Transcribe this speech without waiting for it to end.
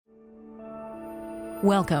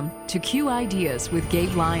Welcome to Q Ideas with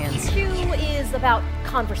Gabe Lyons. Q is about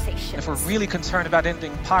conversation. If we're really concerned about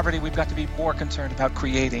ending poverty, we've got to be more concerned about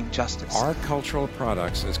creating justice. Our cultural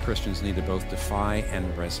products as Christians need to both defy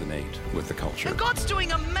and resonate with the culture. And God's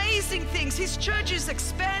doing amazing things. His church is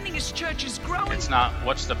expanding. His church is growing. It's not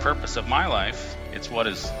what's the purpose of my life. It's what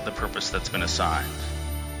is the purpose that's been assigned.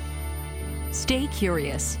 Stay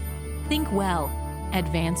curious. Think well.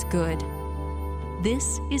 Advance good.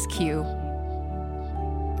 This is Q.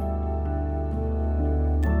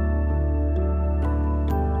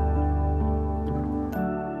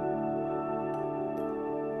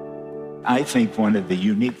 I think one of the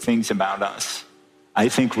unique things about us, I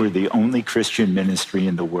think we're the only Christian ministry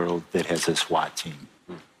in the world that has a SWAT team.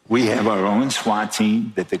 We have our own SWAT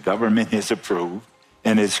team that the government has approved,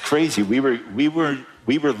 and it's crazy. We were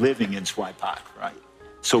living in SWAPOC, right?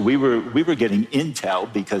 So we were getting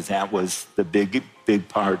intel because that was the big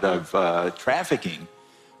part of trafficking,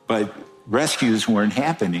 but rescues weren't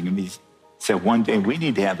happening. And we said one day we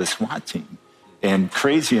need to have a SWAT team, and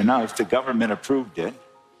crazy enough, the government approved it.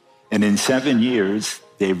 And in 7 years,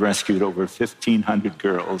 they've rescued over 1,500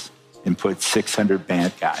 girls and put 600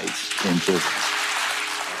 bad guys in prison.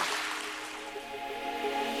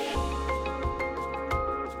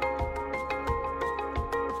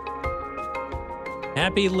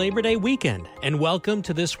 Happy Labor Day weekend, and welcome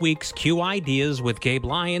to this week's Q Ideas with Gabe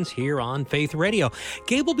Lyons here on Faith Radio.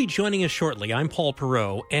 Gabe will be joining us shortly. I'm Paul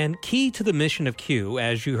Perot, and key to the mission of Q,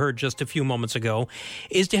 as you heard just a few moments ago,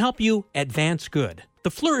 is to help you advance good, the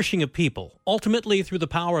flourishing of people, ultimately through the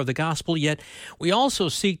power of the gospel, yet we also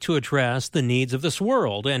seek to address the needs of this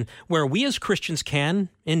world and where we as Christians can,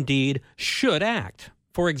 indeed, should act.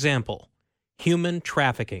 For example, human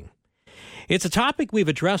trafficking. It's a topic we've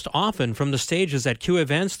addressed often from the stages at Q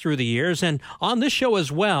events through the years and on this show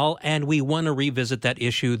as well, and we want to revisit that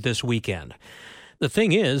issue this weekend. The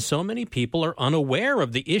thing is, so many people are unaware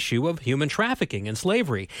of the issue of human trafficking and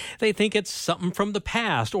slavery. They think it's something from the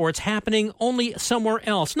past or it's happening only somewhere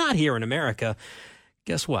else, not here in America.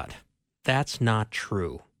 Guess what? That's not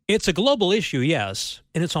true. It's a global issue, yes,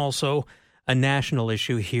 and it's also a national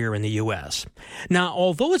issue here in the U.S. Now,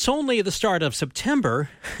 although it's only the start of September,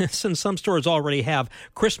 since some stores already have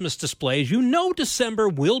Christmas displays, you know December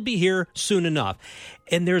will be here soon enough.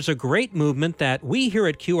 And there's a great movement that we here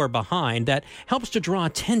at Q are behind that helps to draw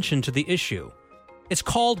attention to the issue. It's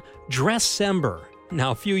called Dresscember.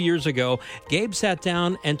 Now, a few years ago, Gabe sat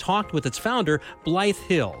down and talked with its founder, Blythe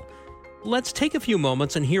Hill. Let's take a few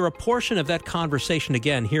moments and hear a portion of that conversation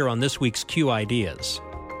again here on this week's Q Ideas.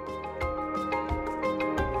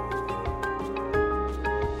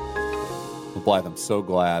 Blythe, I'm so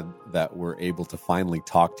glad that we're able to finally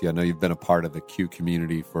talk to you. I know you've been a part of the Q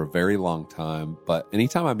community for a very long time, but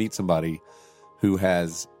anytime I meet somebody who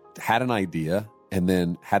has had an idea and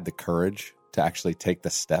then had the courage to actually take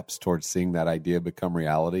the steps towards seeing that idea become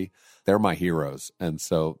reality, they're my heroes. And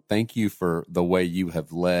so thank you for the way you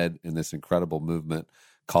have led in this incredible movement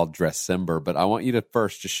called Dresscember. But I want you to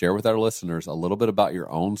first just share with our listeners a little bit about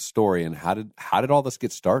your own story and how did all this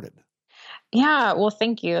get started? Yeah, well,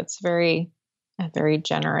 thank you. It's a very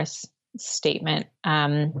generous statement.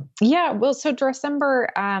 So Dresscember,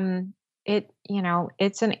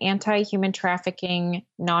 it's an anti-human trafficking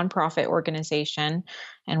nonprofit organization,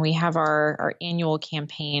 and we have our annual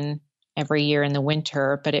campaign every year in the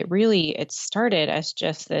winter. But it started as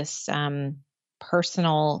just this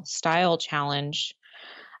personal style challenge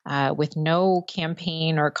with no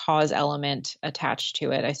campaign or cause element attached to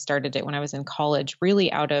it. I started it when I was in college,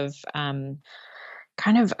 really out of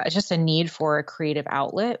kind of just a need for a creative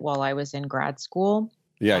outlet while I was in grad school.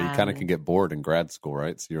 Yeah, you kind of can get bored in grad school,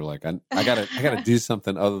 right? So you're like, I gotta do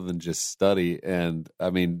something other than just study. And I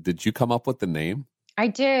mean, did you come up with the name? I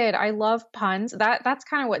did. I love puns. That's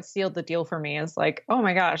kind of what sealed the deal for me. Is like, oh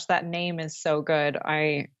my gosh, that name is so good.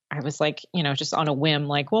 I was like, just on a whim,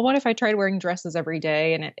 like, well, what if I tried wearing dresses every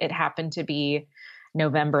day? And it happened to be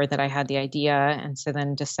November that I had the idea. And so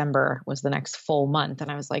then December was the next full month. And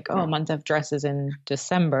I was like, a month of dresses in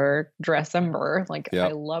December, Dresscember. Like,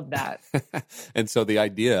 yep. I love that. And so the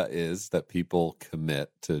idea is that people commit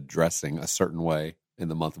to dressing a certain way in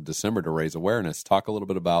the month of December to raise awareness. Talk a little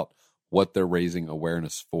bit about what they're raising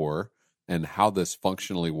awareness for and how this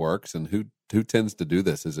functionally works and who tends to do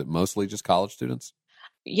this. Is it mostly just college students?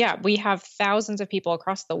 Yeah, we have thousands of people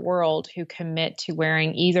across the world who commit to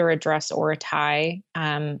wearing either a dress or a tie,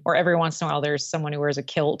 or every once in a while there's someone who wears a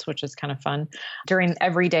kilt, which is kind of fun,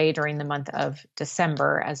 every day during the month of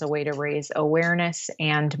December as a way to raise awareness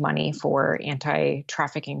and money for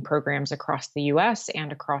anti-trafficking programs across the U.S.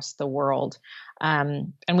 and across the world.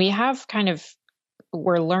 And we have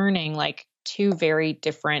we're learning, like, two very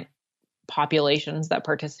different populations that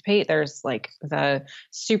participate. There's like the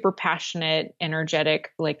super passionate,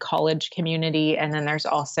 energetic, like college community. And then there's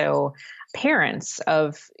also parents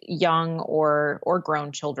of young or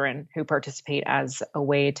grown children who participate as a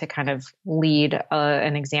way to kind of lead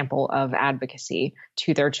an example of advocacy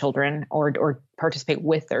to their children or participate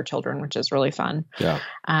with their children, which is really fun. Yeah.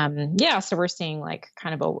 So we're seeing like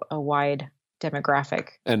kind of a wide demographic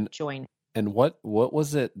join. And what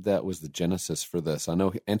was it that was the genesis for this? I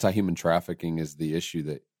know anti-human trafficking is the issue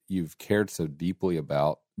that you've cared so deeply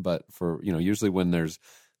about, but for, usually when there's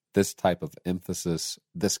this type of emphasis,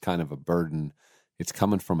 this kind of a burden, it's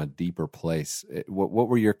coming from a deeper place. What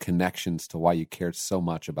were your connections to why you cared so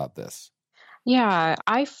much about this? Yeah,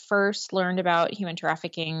 I first learned about human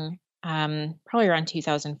trafficking probably around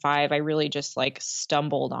 2005. I really just like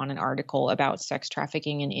stumbled on an article about sex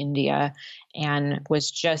trafficking in India and was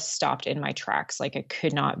just stopped in my tracks. Like I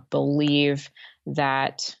could not believe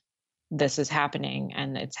that this is happening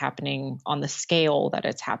and it's happening on the scale that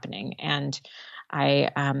it's happening. And I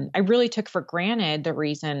really took for granted the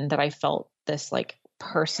reason that I felt this like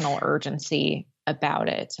personal urgency about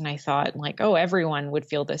it. And I thought like, oh, everyone would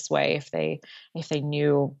feel this way if they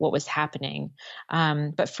knew what was happening.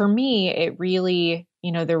 But for me, it really,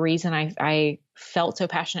 the reason I felt so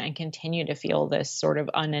passionate and continue to feel this sort of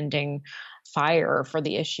unending fire for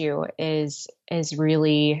the issue is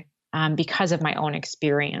really because of my own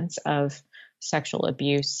experience of sexual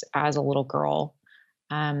abuse as a little girl.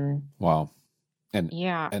 Wow.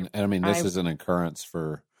 And I mean, this is an occurrence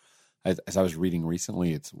for, as I was reading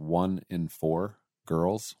recently, it's 1 in 4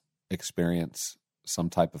 girls experience some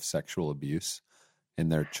type of sexual abuse in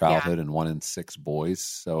their childhood, and 1 in 6 boys.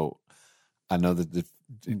 So I know that it's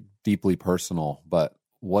deeply personal, but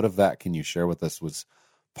what of that can you share with us was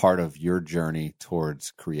part of your journey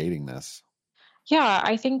towards creating this? Yeah,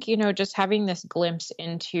 I think, just having this glimpse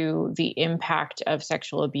into the impact of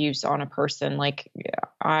sexual abuse on a person, like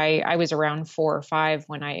I was around 4 or 5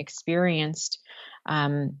 when I experienced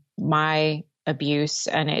my abuse,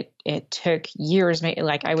 and it took years,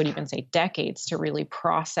 like I would even say decades, to really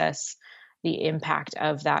process the impact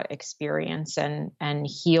of that experience and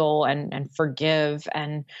heal and forgive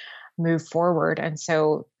and move forward. And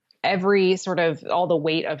so every sort of all the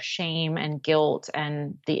weight of shame and guilt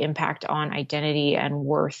and the impact on identity and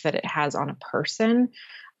worth that it has on a person,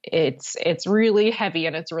 it's really heavy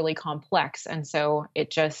and it's really complex. And so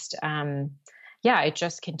it just, it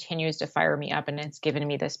just continues to fire me up, and it's given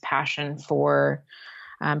me this passion for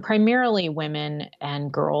primarily women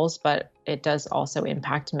and girls, but it does also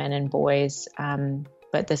impact men and boys.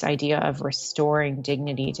 But this idea of restoring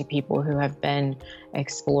dignity to people who have been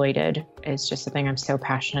exploited is just something I'm so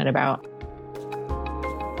passionate about.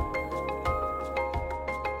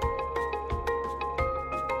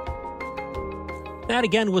 That,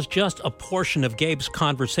 again, was just a portion of Gabe's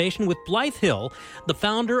conversation with Blythe Hill, the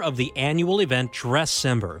founder of the annual event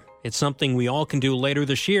Dresscember. It's something we all can do later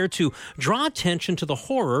this year to draw attention to the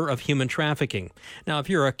horror of human trafficking. Now, if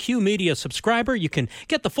you're a Q Media subscriber, you can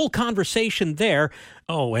get the full conversation there.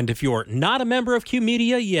 Oh, and if you're not a member of Q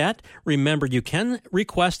Media yet, remember you can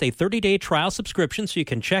request a 30-day trial subscription so you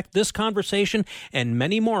can check this conversation and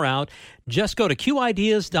many more out. Just go to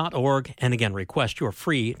qideas.org and, again, request your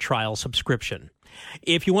free trial subscription.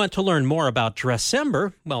 If you want to learn more about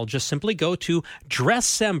Dresscember, well, just simply go to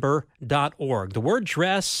dresscember.org. The word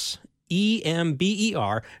dress,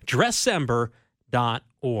 E-M-B-E-R,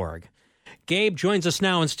 dresscember.org. Gabe joins us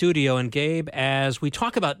now in studio. And Gabe, as we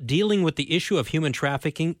talk about dealing with the issue of human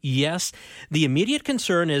trafficking, yes, the immediate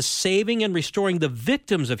concern is saving and restoring the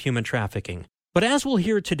victims of human trafficking. But as we'll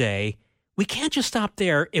hear today, we can't just stop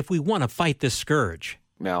there if we want to fight this scourge.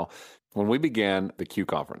 Now, when we began the Q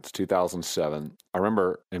Conference, 2007, I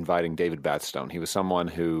remember inviting David Batstone. He was someone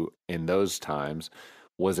who, in those times,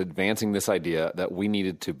 was advancing this idea that we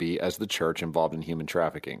needed to be, as the church, involved in human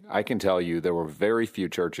trafficking. I can tell you there were very few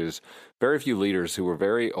churches, very few leaders who were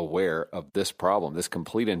very aware of this problem, this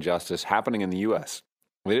complete injustice happening in the U.S.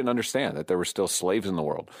 We didn't understand that there were still slaves in the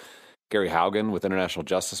world. Gary Haugen with International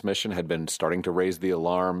Justice Mission had been starting to raise the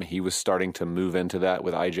alarm. He was starting to move into that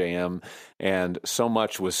with IJM, and so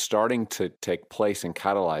much was starting to take place and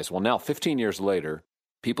catalyze. Well, now, 15 years later,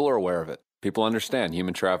 people are aware of it. People understand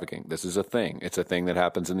human trafficking. This is a thing. It's a thing that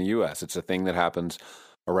happens in the U.S. It's a thing that happens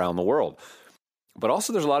around the world. But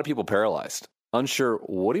also there's a lot of people paralyzed, unsure,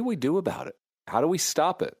 what do we do about it? How do we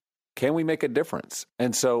stop it? Can we make a difference?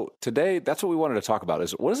 And so today, that's what we wanted to talk about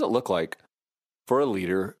is what does it look like for a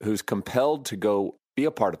leader who's compelled to go be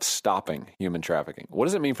a part of stopping human trafficking? What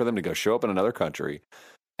does it mean for them to go show up in another country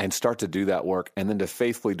and start to do that work and then to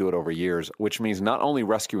faithfully do it over years, which means not only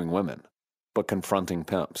rescuing women, but confronting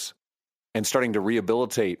pimps and starting to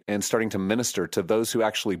rehabilitate and starting to minister to those who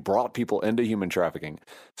actually brought people into human trafficking.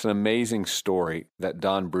 It's an amazing story that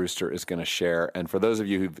Don Brewster is going to share. And for those of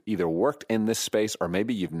you who've either worked in this space or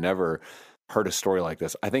maybe you've never heard a story like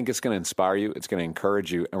this, I think it's going to inspire you. It's going to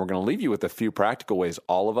encourage you. And we're going to leave you with a few practical ways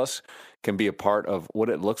all of us can be a part of what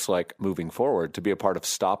it looks like moving forward, to be a part of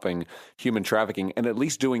stopping human trafficking and at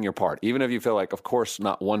least doing your part. Even if you feel like, of course,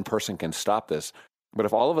 not one person can stop this, but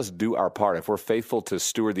if all of us do our part, if we're faithful to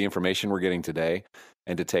steward the information we're getting today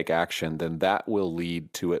and to take action, then that will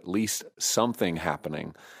lead to at least something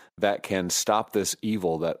happening that can stop this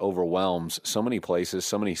evil that overwhelms so many places,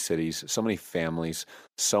 so many cities, so many families,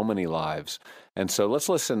 so many lives. And so let's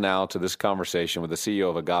listen now to this conversation with the CEO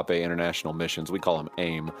of Agape International Missions. We call him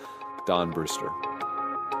AIM, Don Brewster.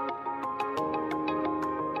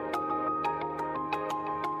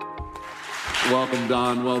 Welcome,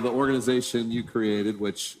 Don. Well, the organization you created,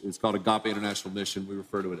 which is called Agape International Mission, we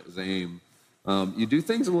refer to it as AIM. You do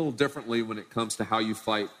things a little differently when it comes to how you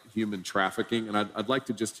fight human trafficking, and I'd like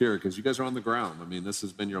to just hear, because you guys are on the ground. I mean, this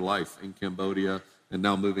has been your life in Cambodia and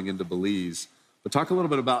now moving into Belize. But talk a little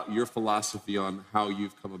bit about your philosophy on how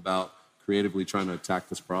you've come about creatively trying to attack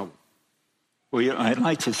this problem. Well, I'd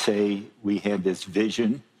like to say we had this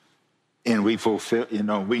vision, and we fulfilled,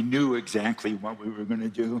 we knew exactly what we were going to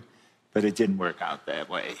do, but it didn't work out that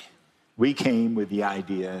way. We came with the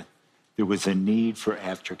idea there was a need for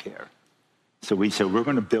aftercare. So we said, we're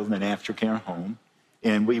going to build an aftercare home,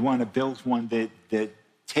 and we want to build one that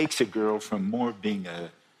takes a girl from more being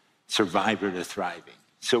a survivor to thriving.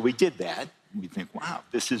 So we did that. We think, wow,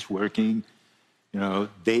 this is working.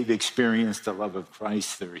 They've experienced the love of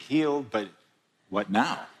Christ. They're healed, but what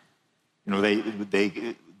now?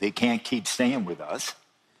 They can't keep staying with us.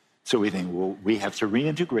 So we think, well, we have to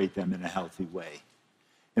reintegrate them in a healthy way.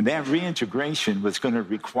 And that reintegration was going to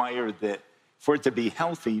require that, for it to be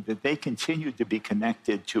healthy, that they continue to be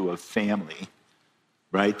connected to a family,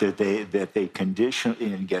 right? That they condition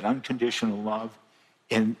and get unconditional love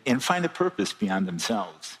and find a purpose beyond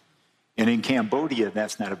themselves. And in Cambodia,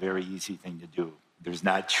 that's not a very easy thing to do. There's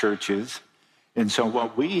not churches. And so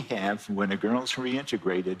what we have, when a girl's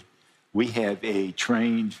reintegrated, we have a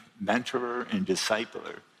trained mentor and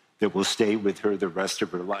discipler that will stay with her the rest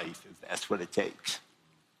of her life, if that's what it takes.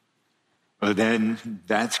 Well, then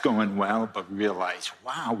that's going well, but realize,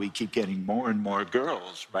 wow, we keep getting more and more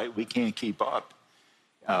girls, right? We can't keep up.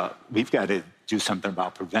 We've got to do something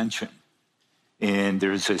about prevention. And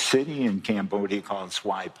there's a city in Cambodia called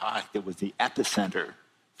Svay Pak that was the epicenter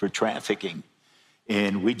for trafficking.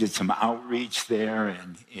 And we did some outreach there,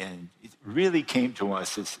 and it really came to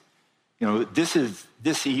us as,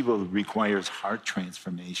 this evil requires heart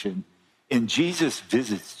transformation. And Jesus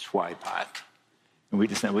visits Svay Pak. And we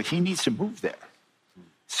just said, well, he needs to move there.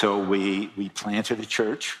 So we planted a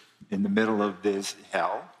church in the middle of this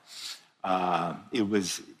hell. It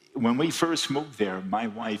was, when we first moved there, my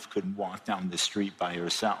wife couldn't walk down the street by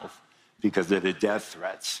herself because of the death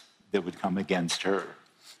threats that would come against her.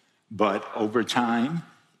 But over time,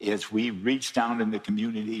 as we reached down in the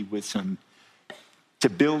community to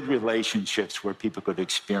build relationships where people could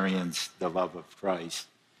experience the love of Christ.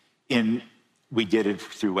 And we did it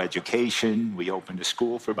through education. We opened a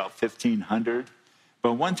school for about 1,500.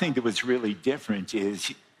 But one thing that was really different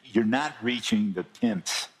is you're not reaching the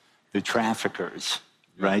pimps, the traffickers,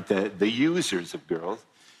 right? The users of girls.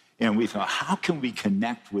 And we thought, how can we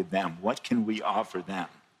connect with them? What can we offer them?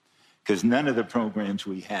 Because none of the programs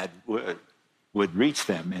we had would reach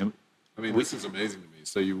them. And this is amazing to me.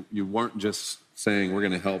 So you weren't just saying we're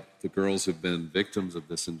going to help the girls who've been victims of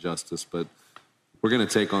this injustice, but we're going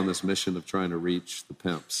to take on this mission of trying to reach the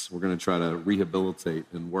pimps. We're going to try to rehabilitate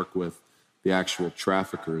and work with the actual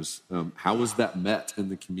traffickers. How was that met in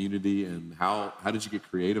the community, and how did you get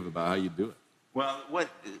creative about how you do it? Well,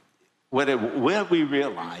 what we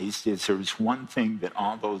realized is there was one thing that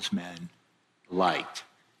all those men liked: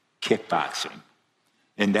 kickboxing.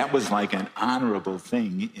 And that was like an honorable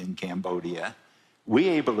thing in Cambodia. We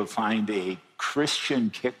were able to find a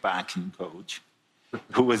Christian kickboxing coach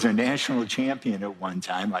who was a national champion at one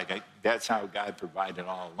time. That's how God provided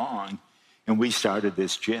all along. And we started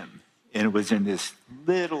this gym. And it was in this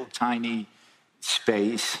little tiny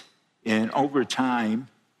space. And over time,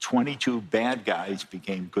 22 bad guys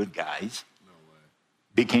became good guys. No way.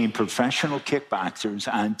 Became professional kickboxers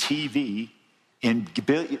on TV, and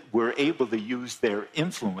were able to use their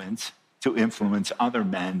influence to influence other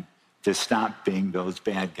men to stop being those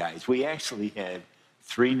bad guys. We actually had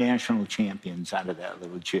 3 national champions out of that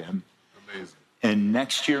little gym. Amazing. And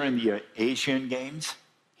next year in the Asian Games,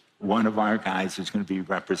 one of our guys is going to be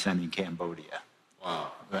representing Cambodia.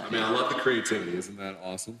 Wow. I mean, I love the creativity. Isn't that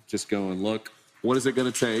awesome? Just going, look, what is it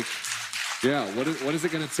going to take? Yeah, what is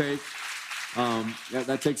it going to take?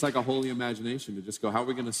 That takes like a holy imagination to just go, how are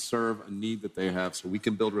we going to serve a need that they have so we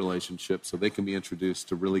can build relationships so they can be introduced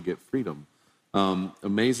to really get freedom?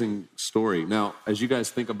 Amazing story. Now, as you guys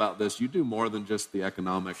think about this, you do more than just the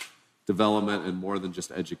economic development and more than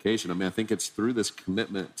just education. I mean, I think it's through this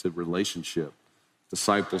commitment to relationship,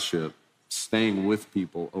 discipleship, staying with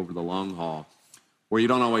people over the long haul, where you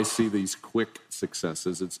don't always see these quick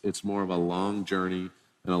successes. It's more of a long journey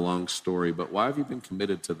and a long story. But why have you been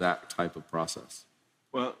committed to that type of process?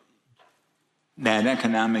 Well, that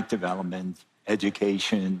economic development,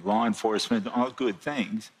 education, law enforcement, all good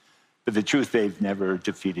things. But the truth, they've never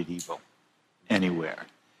defeated evil anywhere.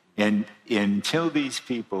 And until these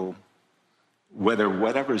people,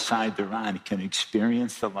 whatever side they're on, can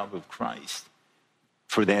experience the love of Christ,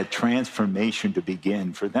 for that transformation to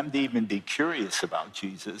begin, for them to even be curious about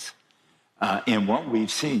Jesus. And what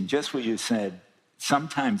we've seen, just what you said,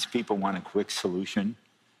 sometimes people want a quick solution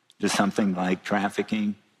to something like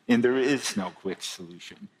trafficking, and there is no quick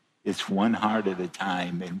solution. It's one heart at a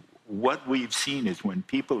time. And what we've seen is when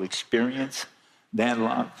people experience that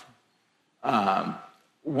love,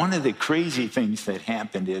 one of the crazy things that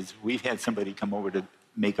happened is we've had somebody come over to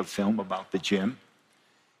make a film about the gym.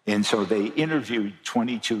 And so they interviewed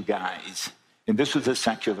 22 guys, and this was a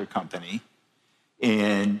secular company,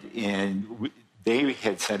 and they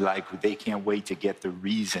had said, like, they can't wait to get the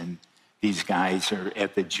reason these guys are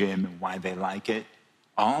at the gym and why they like it.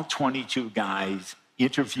 All 22 guys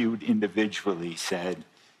interviewed individually said,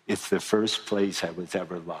 it's the first place I was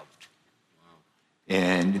ever loved. Wow.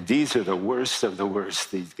 And these are the worst of the worst,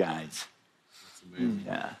 these guys. That's amazing.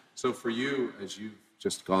 Yeah. So for you, as you've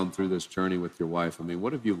just gone through this journey with your wife, I mean,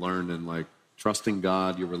 what have you learned in like trusting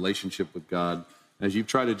God, your relationship with God, as you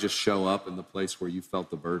try to just show up in the place where you felt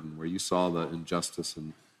the burden, where you saw the injustice,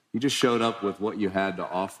 and you just showed up with what you had to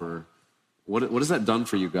offer? What has that done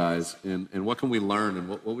for you guys, and what can we learn, and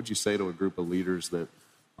what would you say to a group of leaders that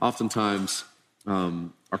oftentimes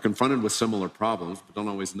are confronted with similar problems but don't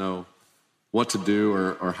always know what to do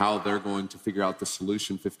or how they're going to figure out the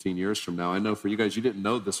solution 15 years from now? I know for you guys, you didn't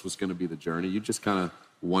know this was going to be the journey. You just kind of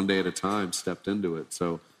one day at a time stepped into it.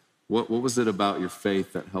 So what was it about your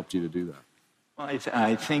faith that helped you to do that? Well,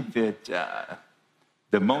 I think that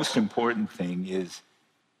the most important thing is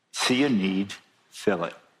see a need, fill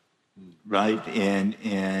it, right?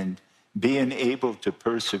 And being able to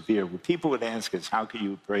persevere. When people would ask us, how can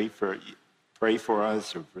you pray for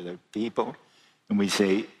us or for the people? And we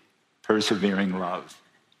say, persevering love,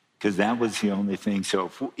 because that was the only thing.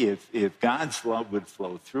 So if God's love would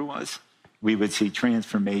flow through us, we would see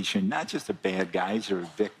transformation, not just of bad guys or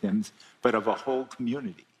victims, but of a whole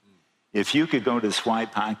community. If you could go to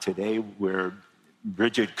Swipak today where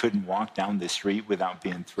Bridget couldn't walk down the street without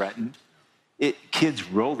being threatened, kids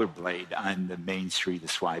rollerblade on the main street of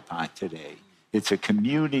Swipak today. It's a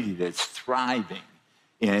community that's thriving,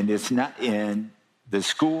 and it's not in the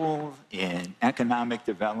school and economic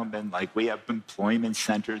development, like we have employment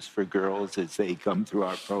centers for girls as they come through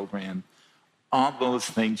our program. All those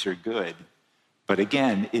things are good. But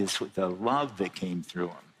again, it's the love that came through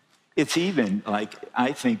them. It's even like,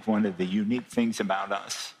 I think one of the unique things about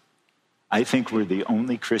us, I think we're the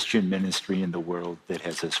only Christian ministry in the world that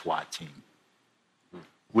has a SWAT team.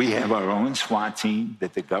 We have our own SWAT team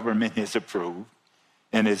that the government has approved.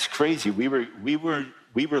 And it's crazy. We were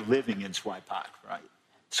living in Swipak, right?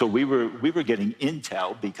 So we were getting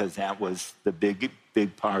intel because that was the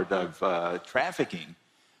big part of trafficking.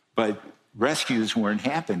 But rescues weren't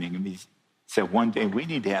happening. And we said one day we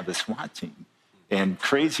need to have a SWAT team. And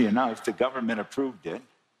crazy enough, the government approved it.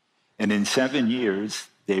 And in 7 years,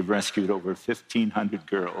 they've rescued over 1,500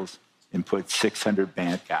 girls and put 600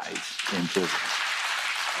 bad guys in prison.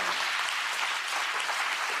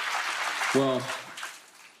 Well,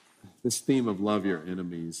 this theme of love your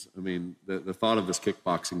enemies, I mean, the thought of this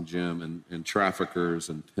kickboxing gym and traffickers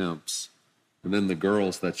and pimps, and then the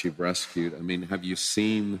girls that you've rescued, I mean, have you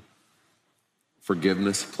seen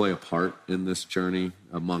forgiveness play a part in this journey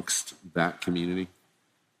amongst that community?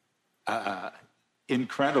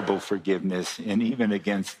 Incredible forgiveness, and even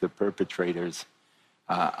against the perpetrators.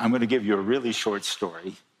 I'm going to give you a really short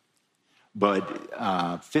story.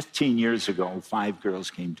 But 15 years ago, 5 girls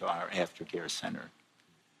came to our aftercare center.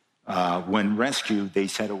 When rescued, they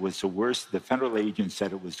said it was the worst, the federal agent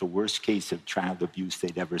said it was the worst case of child abuse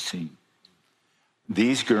they'd ever seen.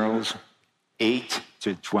 These girls, 8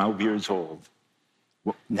 to 12 years old,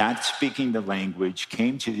 not speaking the language,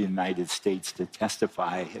 came to the United States to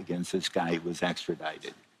testify against this guy who was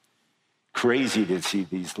extradited. crazy to see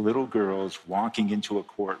these little girls walking into a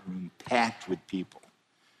courtroom packed with people.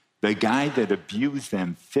 The guy that abused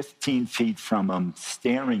them 15 feet from them,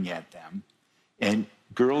 staring at them, and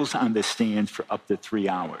girls on the stand for up to 3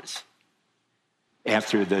 hours.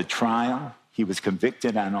 After the trial, he was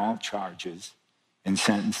convicted on all charges and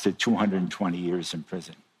sentenced to 220 years in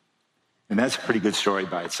prison. And that's a pretty good story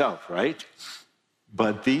by itself, right?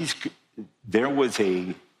 But there was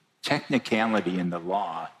a technicality in the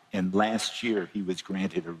law, and last year he was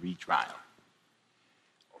granted a retrial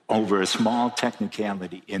over a small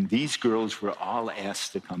technicality, and these girls were all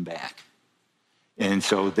asked to come back. And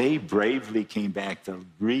so they bravely came back to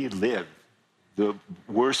relive the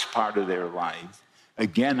worst part of their lives,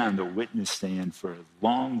 again on the witness stand for a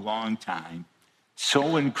long, long time,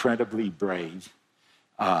 so incredibly brave.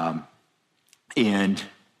 And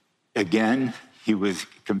again, he was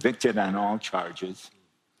convicted on all charges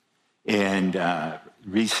and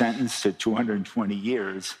resentenced to 220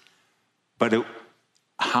 years. But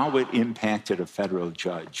how it impacted a federal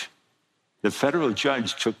judge. The federal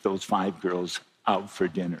judge took those 5 girls out for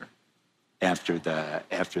dinner after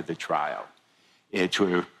the trial.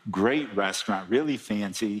 To a great restaurant, really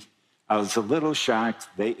fancy. I was a little shocked.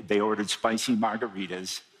 They ordered spicy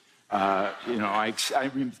margaritas. I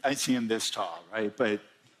see them this tall, right? But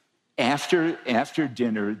after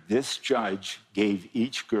dinner, this judge gave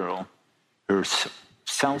each girl her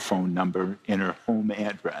cell phone number and her home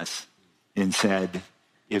address and said,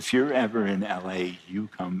 if you're ever in LA, you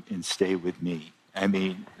come and stay with me. I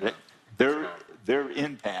mean, their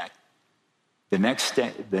impact. The next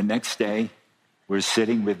day, we're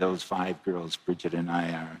sitting with those 5 girls, Bridget and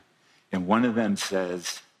I are, and one of them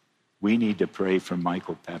says, we need to pray for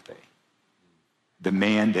Michael Pepe, the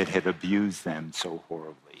man that had abused them so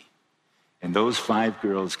horribly. And those 5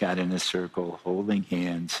 girls got in a circle, holding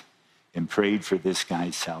hands, and prayed for this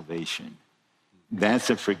guy's salvation. That's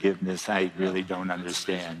a forgiveness I really don't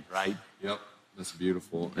understand, right? Yep, that's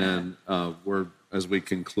beautiful. And as we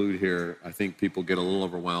conclude here, I think people get a little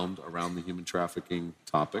overwhelmed around the human trafficking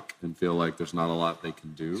topic and feel like there's not a lot they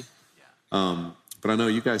can do. But I know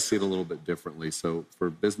you guys see it a little bit differently. So for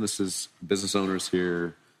business owners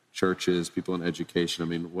here, churches, people in education, I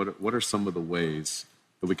mean, what are some of the ways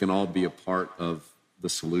that we can all be a part of the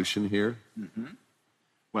solution here? Mm-hmm.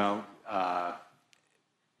 Well,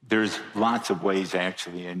 there's lots of ways,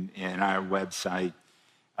 actually, in our website,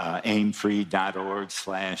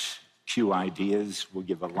 aimfree.org/QIdeas. We'll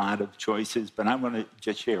give a lot of choices, but I want to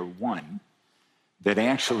just share one that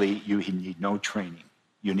actually you need no training.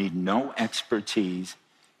 You need no expertise.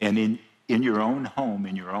 And in your own home,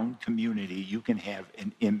 in your own community, you can have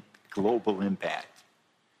an global impact.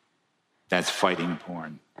 That's fighting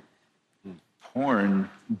porn. Porn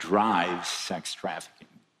drives sex trafficking.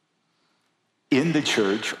 In the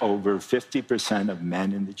church, over 50% of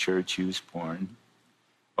men in the church use porn.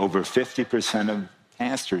 Over 50% of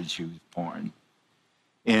pastors use porn.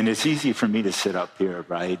 And it's easy for me to sit up here,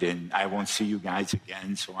 right? And I won't see you guys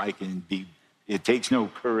again, so it takes no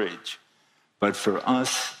courage. But for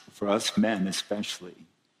us men especially,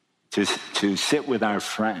 to sit with our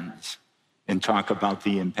friends and talk about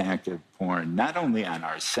the impact of porn, not only on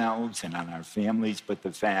ourselves and on our families, but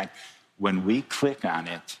the fact when we click on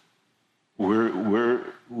it, the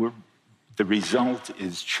result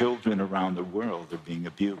is children around the world are being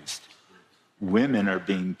abused. Women are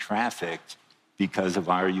being trafficked because of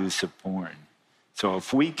our use of porn. So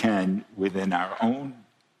if we can, within our own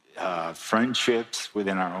friendships,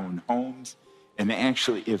 within our own homes, and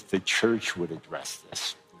actually if the church would address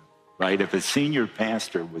this, right? If a senior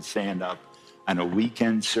pastor would stand up on a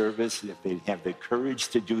weekend service, if they'd have the courage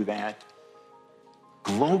to do that,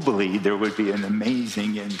 globally there would be an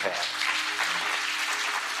amazing impact.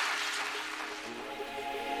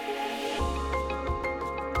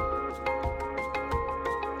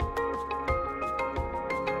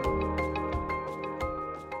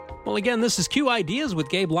 Well, again, this is Q Ideas with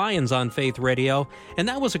Gabe Lyons on Faith Radio, and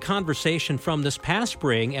that was a conversation from this past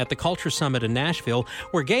spring at the Culture Summit in Nashville,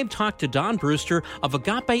 where Gabe talked to Don Brewster of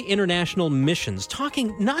Agape International Missions,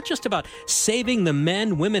 talking not just about saving the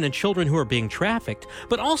men, women, and children who are being trafficked,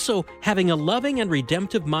 but also having a loving and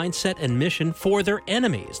redemptive mindset and mission for their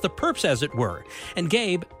enemies, the perps as it were. And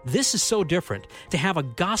Gabe, this is so different, to have a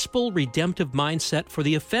gospel redemptive mindset for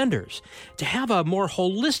the offenders, to have a more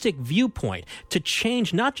holistic viewpoint, to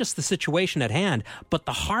change not just the situation at hand, but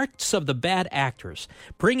the hearts of the bad actors.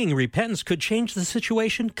 Bringing repentance could change the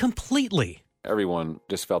situation completely. Everyone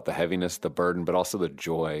just felt the heaviness, the burden, but also the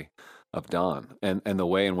joy of Don and the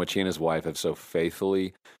way in which he and his wife have so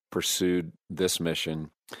faithfully pursued this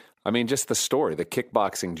mission. I mean, just the story, the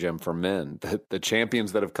kickboxing gym for men, the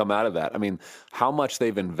champions that have come out of that. I mean, how much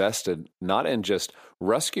they've invested, not in just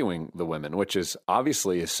rescuing the women, which is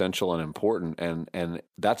obviously essential and important, and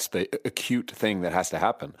that's the acute thing that has to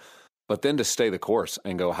happen. But then to stay the course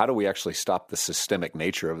and go, how do we actually stop the systemic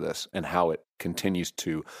nature of this and how it continues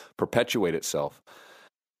to perpetuate itself?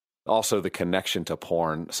 Also, the connection to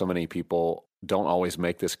porn. So many people don't always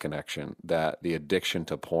make this connection that the addiction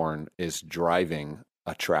to porn is driving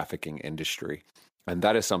a trafficking industry. And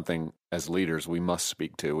that is something as leaders we must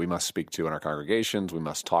speak to. We must speak to in our congregations. We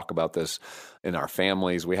must talk about this in our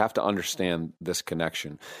families. We have to understand this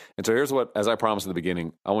connection. And so here's what, as I promised in the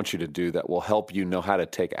beginning, I want you to do that will help you know how to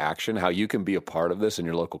take action, how you can be a part of this in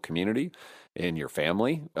your local community, in your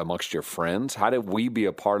family, amongst your friends. How do we be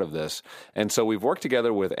a part of this? And so we've worked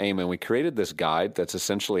together with AIM, and we created this guide that's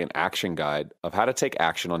essentially an action guide of how to take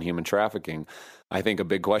action on human trafficking. I think a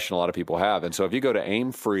big question a lot of people have. And so if you go to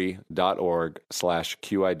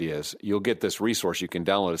aimfree.org/QIdeas, you'll get this resource you can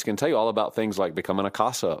download. It's going to tell you all about things like becoming a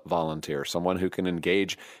CASA volunteer, someone who can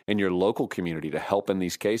engage in your local community to help in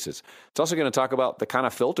these cases. It's also going to talk about the kind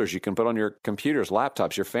of filters you can put on your computers,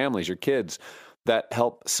 laptops, your families, your kids, that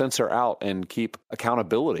help censor out and keep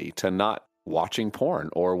accountability to not watching porn,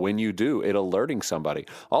 or when you do, it alerting somebody.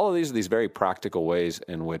 All of these are these very practical ways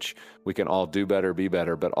in which we can all do better, be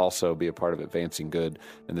better, but also be a part of advancing good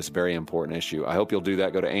in this very important issue. I hope you'll do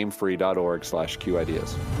that. Go to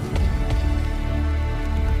aimfree.org/QIdeas.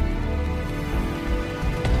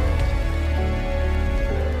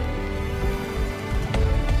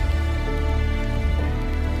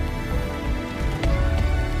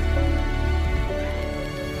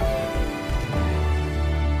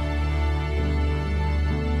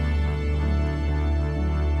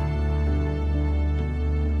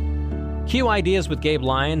 Q Ideas with Gabe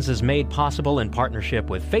Lyons is made possible in partnership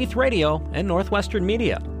with Faith Radio and Northwestern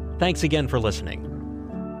Media. Thanks again for listening.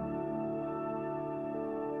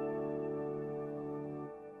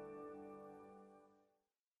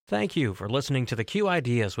 Thank you for listening to the Q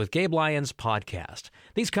Ideas with Gabe Lyons podcast.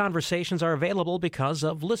 These conversations are available because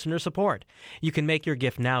of listener support. You can make your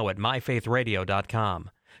gift now at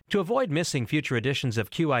myfaithradio.com. To avoid missing future editions of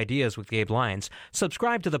Q Ideas with Gabe Lyons,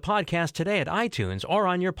 subscribe to the podcast today at iTunes or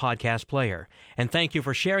on your podcast player. And thank you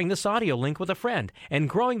for sharing this audio link with a friend and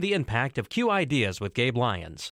growing the impact of Q Ideas with Gabe Lyons.